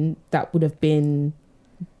 then that would have been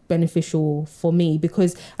beneficial for me.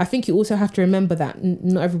 Because I think you also have to remember that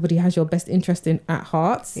not everybody has your best interest at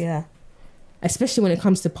heart. Yeah. Especially when it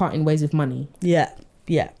comes to parting ways with money. Yeah.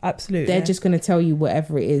 Yeah, absolutely. They're just going to tell you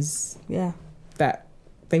whatever it is that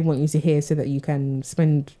they want you to hear so that you can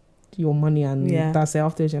spend your money, and that's it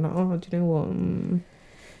afterwards. You're like, oh, do you know what?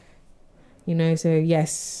 You know, so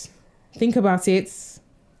yes, think about it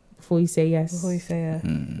before you say yes.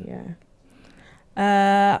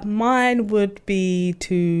 Mine would be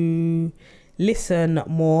to listen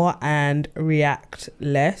more and react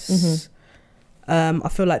less. I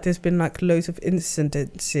feel like there's been like loads of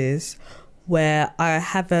incidences where I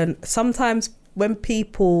haven't, sometimes when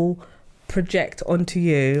people project onto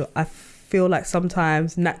you, I feel like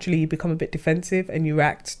sometimes naturally you become a bit defensive and you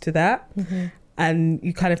react to that, and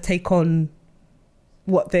you kind of take on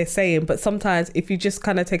what they're saying. But sometimes if you just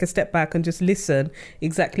kind of take a step back and just listen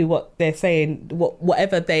exactly what they're saying,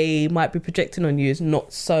 whatever they might be projecting on you is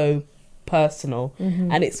not so personal,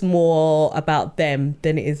 and it's more about them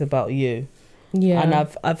than it is about you. And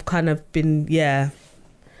I've kind of been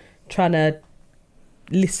trying to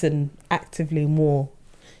listen actively more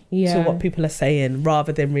to what people are saying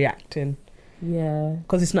rather than reacting.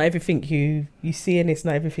 Because it's not everything you see and it's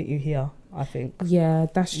not everything you hear, I think. Yeah,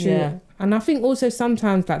 that's true. And I think also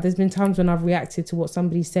sometimes like there's been times when I've reacted to what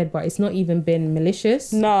somebody said, but it's not even been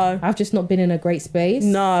malicious. No. I've just not been in a great space.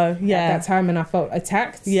 No, at that time, and I felt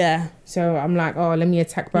attacked. So I'm like, oh, let me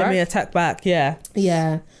attack back.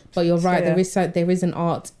 Yeah. But you're right, there is an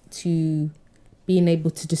art to being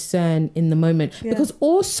able to discern in the moment. Because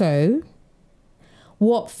also,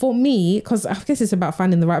 what for me, because I guess it's about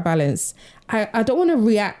finding the right balance, I don't want to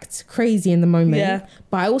react crazy in the moment,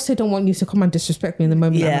 but I also don't want you to come and disrespect me in the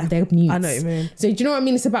moment. They're mute. I know what you mean. So do you know what I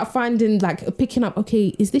mean? It's about finding, like, picking up, okay,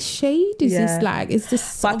 is this shade? Is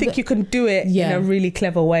this But I think you can do it in a really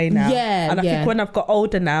clever way now. And I think when I've got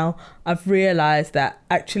older now, I've realised that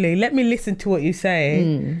actually, let me listen to what you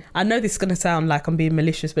say. I know this is going to sound like I'm being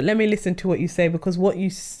malicious, but let me listen to what you say, because what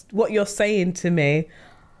you're saying to me,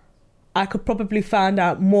 I could probably find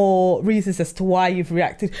out more reasons as to why you've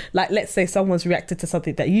reacted. Like, let's say someone's reacted to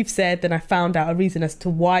something that you've said, then I found out a reason as to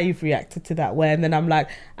why you've reacted to that way, and then I'm like,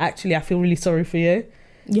 actually, I feel really sorry for you.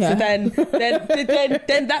 So then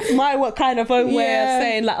that's my kind of own way of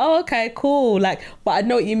saying, like, oh, okay, cool. Like, but I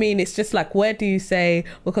know what you mean. It's just like, where do you say?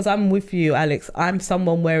 Because I'm with you, Alex. I'm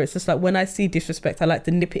someone where it's just like, when I see disrespect, I like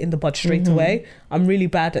to nip it in the bud straight away. I'm really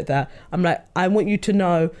bad at that. I'm like, I want you to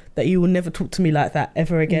know that you will never talk to me like that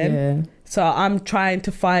ever again. So I'm trying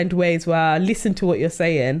to find ways where I listen to what you're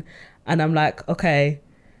saying, and I'm like, okay,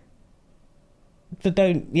 but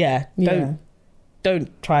don't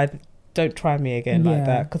try don't try me again like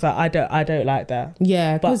that, because I don't like that.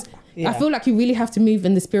 Yeah, because I feel like you really have to move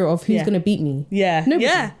in the spirit of who's going to beat me. Yeah.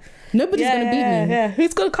 Nobody's going to beat me. Yeah.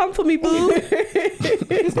 Who's going to come for me, boo?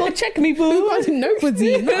 Who's going to check me, boo?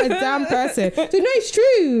 Nobody. Not a damn person. So, no, it's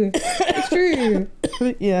true. It's true.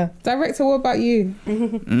 Yeah. Director, what about you?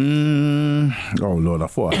 Oh, Lord, I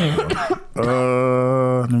thought I had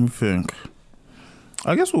one. Let me think.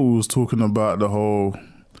 I guess we was talking about the whole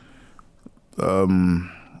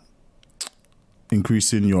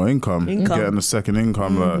increasing your income, getting a second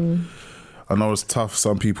income. Like, I know it's tough.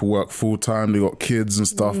 Some people work full time, they got kids and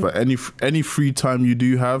stuff. But any free time you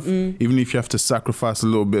do have, even if you have to sacrifice a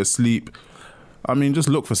little bit of sleep, I mean, just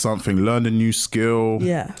look for something, learn a new skill.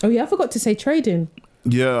 Yeah. Oh yeah, I forgot to say trading.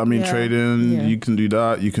 Yeah, I mean trading. You can do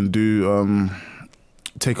that. You can do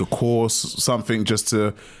take a course, something just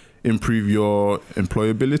to improve your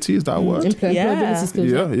employability. Is that a word? Employability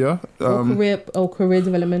skills. Yeah. Or career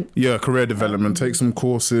development. Yeah, career development. Take some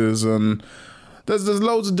courses, and there's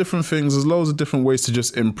loads of different things. There's loads of different ways to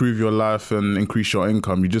just improve your life and increase your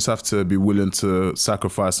income. You just have to be willing to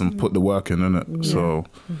sacrifice and put the work in, innit? Yeah. So,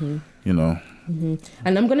 you know.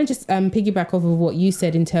 And I'm going to just piggyback off of what you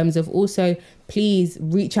said in terms of also please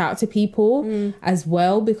reach out to people as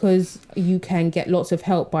well, because you can get lots of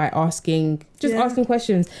help by asking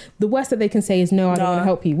questions. The worst that they can say is no, I don't want to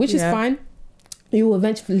help you, which is fine. You will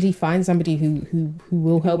eventually find somebody who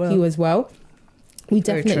will help you as well. We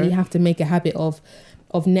definitely have to make a habit of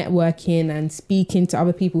networking and speaking to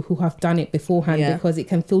other people who have done it beforehand, because it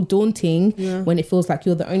can feel daunting when it feels like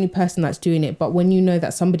you're the only person that's doing it. But when you know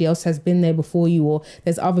that somebody else has been there before you, or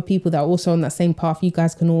there's other people that are also on that same path, you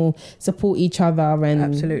guys can all support each other. And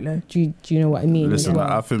absolutely. Do you know what I mean? Listen,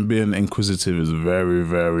 I think being inquisitive is very,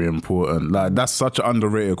 very important. Like, that's such an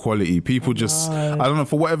underrated quality. People just, I don't know,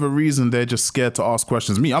 for whatever reason, they're just scared to ask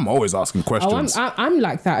questions. Me, I'm always asking questions. I'm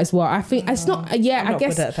like that as well. I think it's not, I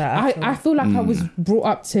guess I feel like I was brought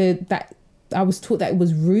up to that. I was taught that it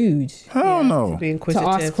was rude. Hell no. To be inquisitive.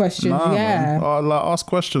 To ask questions. Like, ask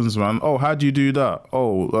questions, man. Oh, how do you do that?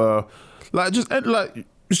 Oh,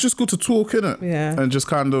 it's just good to talk, innit? Yeah. And just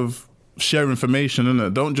kind of share information,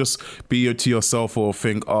 innit? Don't just be to yourself or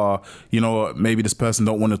think, maybe this person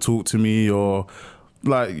don't want to talk to me, or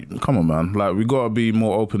like, come on, man. Like, we gotta be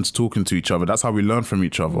more open to talking to each other. That's how we learn from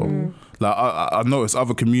each other. Like, I notice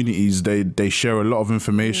other communities, they share a lot of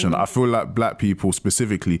information. I feel like black people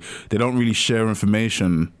specifically, they don't really share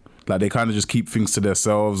information. Like, they kind of just keep things to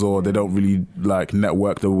themselves, or they don't really like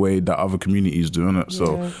network the way that other communities do, innit?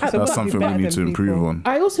 So that's something we need to improve on.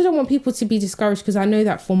 I also don't want people to be discouraged, because I know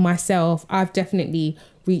that for myself, I've definitely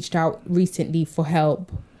reached out recently for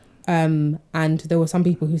help. And there were some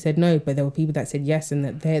people who said no, but there were people that said yes, and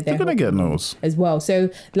that they're gonna get no's as well.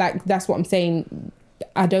 So, like, that's what I'm saying.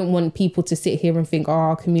 I don't want people to sit here and think,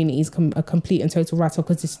 our community is a complete and total write-off,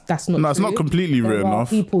 because that's not true. It's not completely written off.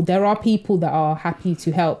 There are people that are happy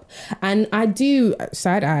to help. And I do,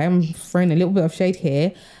 I'm throwing a little bit of shade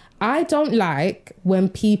here. I don't like when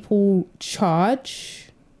people charge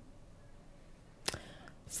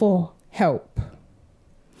for help.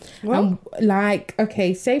 Well, like,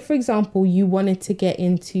 okay, say for example, you wanted to get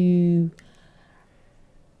into...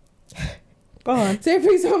 Go on. Say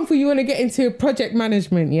for example, you want to get into project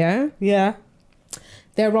management, yeah? Yeah.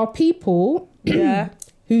 There are people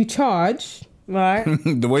who charge... Right.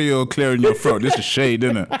 The way you're clearing your throat, this is shade,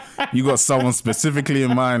 isn't it? You got someone specifically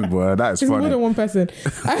in mind, boy. That is funny. More than one person.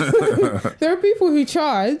 There are people who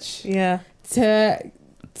charge to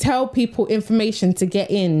tell people information to get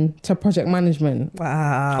in to project management.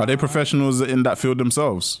 Wow. Are they professionals in that field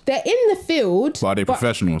themselves? They're in the field. But are they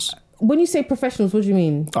professionals? When you say professionals, what do you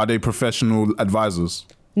mean? Are they professional advisors?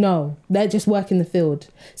 No, they just work in the field.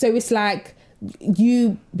 So it's like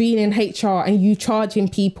you being in HR and you charging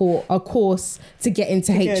people a course to get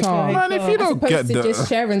into HR. Man, if you don't get to just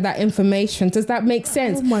sharing that information, does that make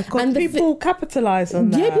sense? Oh my God, and people capitalise on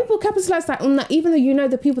that. Yeah, people capitalise on that, even though you know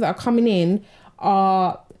the people that are coming in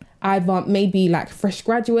are either maybe like fresh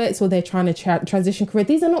graduates, or they're trying to transition career.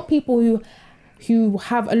 These are not people who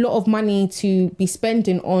have a lot of money to be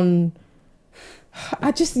spending on.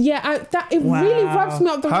 Really rubs me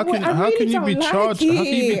up the wrong way. How can you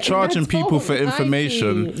be charging people for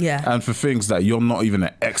information and for things that you're not even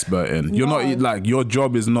an expert in? You're not, like, your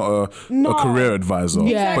job is not a career advisor,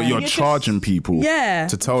 but you're charging people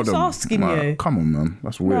to tell them. Asking you. Come on, man,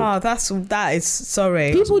 that's weird. No, that is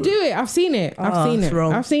sorry. People do it. I've seen it.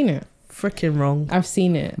 Wrong. I've seen it. Freaking wrong. I've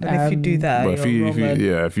seen it. And if you do that, but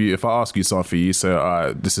if I ask you something, you say, all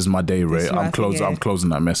right, this is my day rate. I'm closing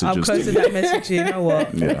that message. I'm closing that message. You know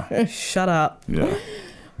what? Yeah. Shut up. Yeah.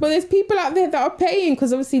 But there's people out there that are paying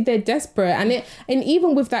because obviously they're desperate, and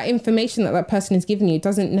even with that information that person is giving you, it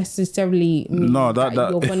doesn't necessarily mean that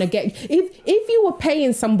you're gonna get. If you were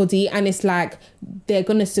paying somebody and it's like they're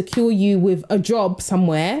gonna secure you with a job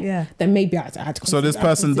somewhere, then maybe I'd so this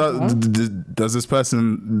person does this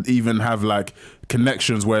person even have like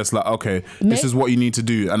connections where it's like, okay, this is what you need to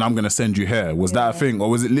do and I'm gonna send you here? Was that a thing, or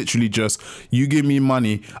was it literally just you give me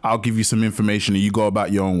money, I'll give you some information and you go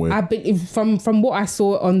about your own way? From what I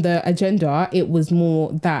saw on the agenda, it was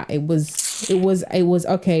more that it was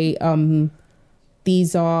okay,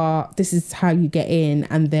 this is how you get in,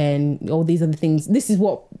 and then all these other things, this is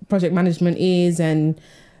what project management is, and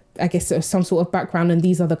I guess some sort of background, and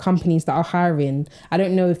these are the companies that are hiring. I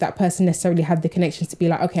don't know if that person necessarily had the connections to be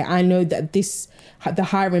like, okay, I know that the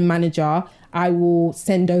hiring manager, I will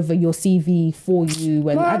send over your CV for you,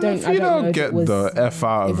 and I don't know get the F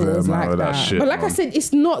out of it, man, with that shit. But like I said,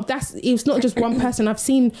 it's not just one person. I've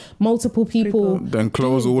seen multiple people. Then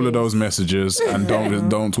close all of those messages and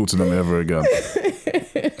don't talk to them ever again.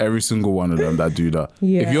 Every single one of them that do that.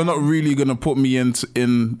 Yeah. If you're not really gonna put me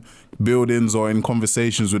in buildings or in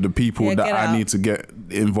conversations with the people that I need to get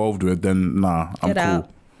involved with, then nah, I'm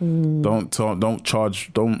cool.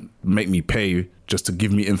 Don't make me pay just to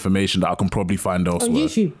give me information that I can probably find elsewhere. On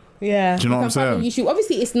YouTube. Yeah. Do you know what I'm saying? On YouTube.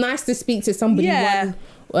 Obviously, it's nice to speak to somebody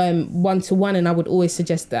one-to-one, and I would always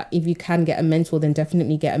suggest that if you can get a mentor, then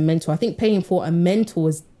definitely get a mentor. I think paying for a mentor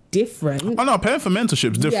is different. Oh no, paying for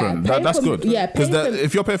mentorship's different. That's good. Yeah, because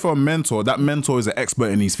if you're paying for a mentor, that mentor is an expert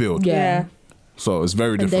in his field. Yeah. So it's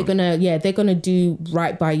very different. And they're gonna do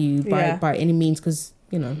right by you by any means, because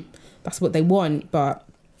that's what they want. But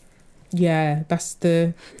that's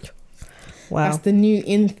the new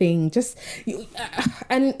in thing.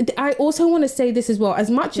 And I also want to say this as well.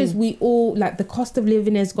 As much as we all like, the cost of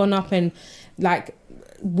living has gone up, and like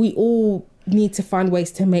we all need to find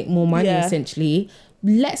ways to make more money. Essentially,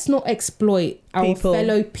 let's not exploit our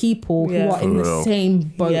fellow people who are in the same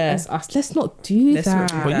boat as us. Let's not do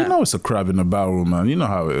that. But it's a crab in a barrel, man. You know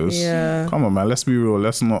how it is. Yeah. Come on, man. Let's be real.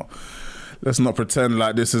 Let's not pretend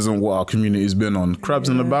like this isn't what our community's been on. Crabs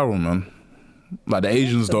in a barrel, man. Like the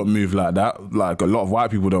Asians don't move like that. Like a lot of white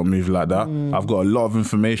people don't move like that. I've got a lot of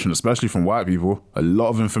information, especially from white people, a lot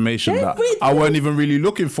of information that I weren't even really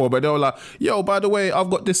looking for, but they were like, yo, by the way, I've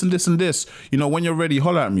got this and this and this. When you're ready,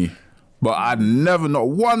 holler at me. But I'd never, not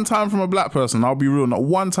one time from a black person, I'll be real, not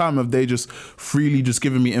one time have they just freely just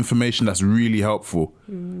given me information that's really helpful.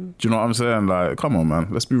 Do you know what I'm saying? Like, come on, man,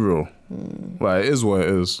 let's be real. Like, it is what it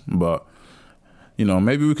is, but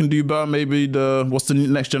maybe we can do better. Maybe what's the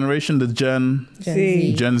next generation? The Gen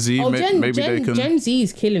Z. Gen Z. Gen Z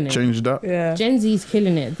is killing it. Change that. Yeah. Gen Z is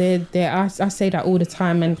killing it. I say that all the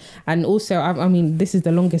time, and also I mean this is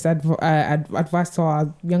the longest advice to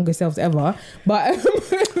our younger selves ever. But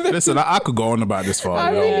listen, I could go on about this for a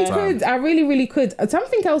long time. I really could.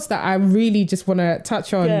 Something else that I really just want to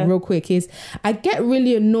touch on real quick is I get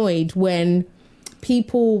really annoyed when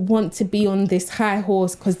people want to be on this high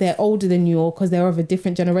horse because they're older than you or because they're of a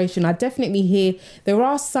different generation. I definitely hear there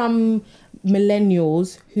are some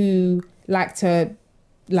millennials who like to,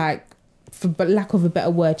 for lack of a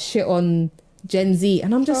better word, shit on Gen Z.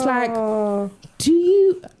 And I'm just like, do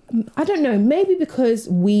you... I don't know, maybe because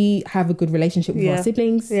we have a good relationship with our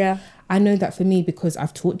siblings. Yeah. I know that for me, because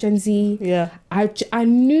I've taught Gen Z. Yeah. I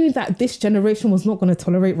knew that this generation was not going to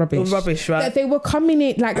tolerate rubbish. Rubbish, right? That they were coming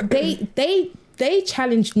in, like they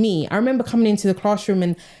challenged me. I remember coming into the classroom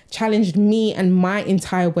and challenged me and my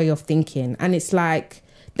entire way of thinking. And it's like,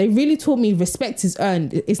 they really taught me respect is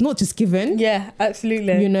earned. It's not just given. Yeah,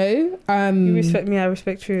 absolutely. You respect me, I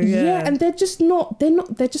respect you. Yeah. And they're just not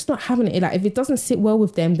having it. Like, if it doesn't sit well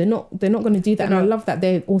with them, they're not going to do that. And I love that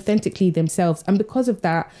they're authentically themselves. And because of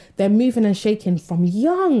that, they're moving and shaking from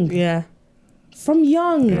young. Yeah. From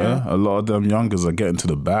young. Yeah, a lot of them youngers are getting to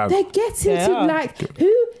the bag. They're getting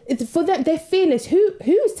for them, they're fearless.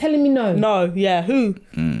 Who's telling me no? No, yeah, who?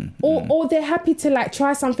 Or they're happy to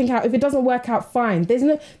try something out. If it doesn't work out, fine. There's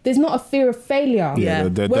not a fear of failure. Yeah,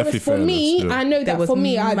 they're definitely for me, I know that for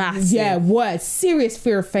me, serious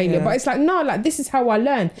fear of failure. Yeah. But it's like, no, this is how I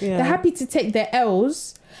learn. Yeah. They're happy to take their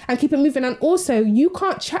L's and keep it moving. And also, you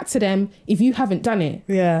can't chat to them if you haven't done it.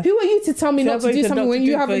 Yeah. Who are you to tell me not to do something when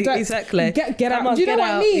you haven't done it? Exactly. Get out. Do you know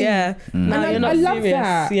what I mean? Yeah. And I love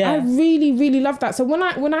that. Yeah. I really, really love that. So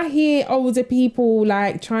when I hear older people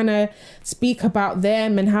trying to speak about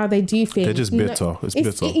them and how they do things, they're just bitter. It's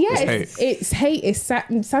bitter. It's hate. It's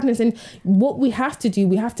sadness. And what we have to do,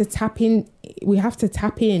 we have to tap in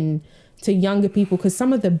to younger people, because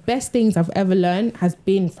some of the best things I've ever learned has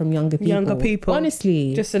been from younger people.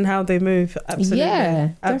 Honestly. Just in how they move. Absolutely.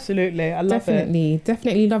 Yeah. Absolutely. I love it.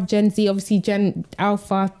 Definitely love Gen Z. Obviously, Gen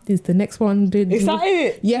Alpha is the next one. Is that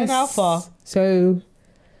it? Yes. Gen Alpha. So,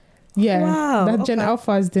 yeah. Wow. That Gen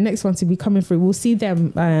Alpha is the next one to be coming through. We'll see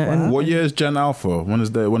them. What year is Gen Alpha? When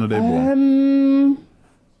are they born?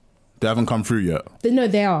 They haven't come through yet. No,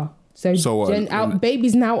 they are. So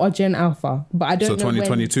babies now are Gen Alpha, but I don't know. So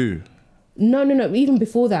 2022. No. Even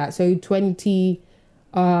before that. So 20.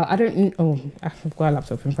 I don't. Oh, I've got a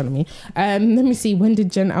laptop in front of me. Let me see. When did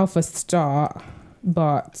Gen Alpha start?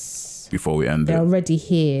 But before we end, they're already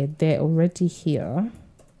here.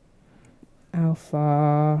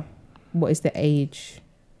 Alpha. What is the age?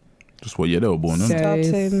 Just what year they were born in?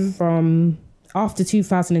 So from after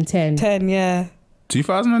 2010. 10, yeah.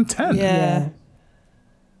 2010. Yeah.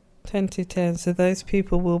 2010. So those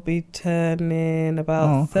people will be turning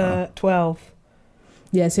about 12.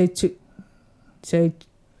 Yeah. So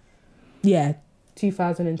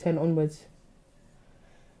 2010 onwards.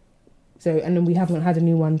 So, and then we haven't had a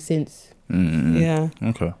new one since. Yeah.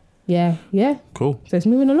 Okay. Yeah. Cool. So it's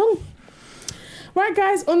moving along. Right,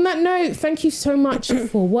 guys, on that note, thank you so much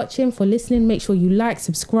for watching, for listening. Make sure you like,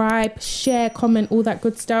 subscribe, share, comment, all that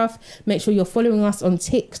good stuff. Make sure you're following us on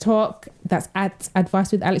TikTok. That's at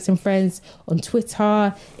Advice with Alex and Friends. On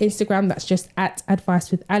Twitter, Instagram, that's just at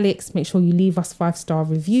Advice with Alex. Make sure you leave us 5-star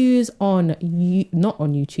reviews not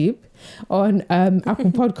on YouTube, on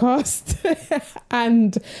Apple Podcast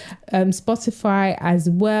and Spotify as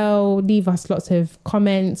well. Leave us lots of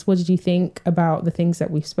comments. What did you think about the things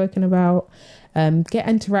that we've spoken about? Get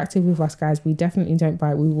interactive with us, guys. We definitely don't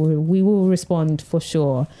bite. We will respond for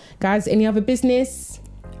sure. Guys, any other business?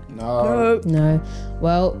 No.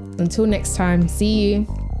 Well, until next time, see you.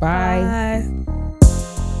 Bye.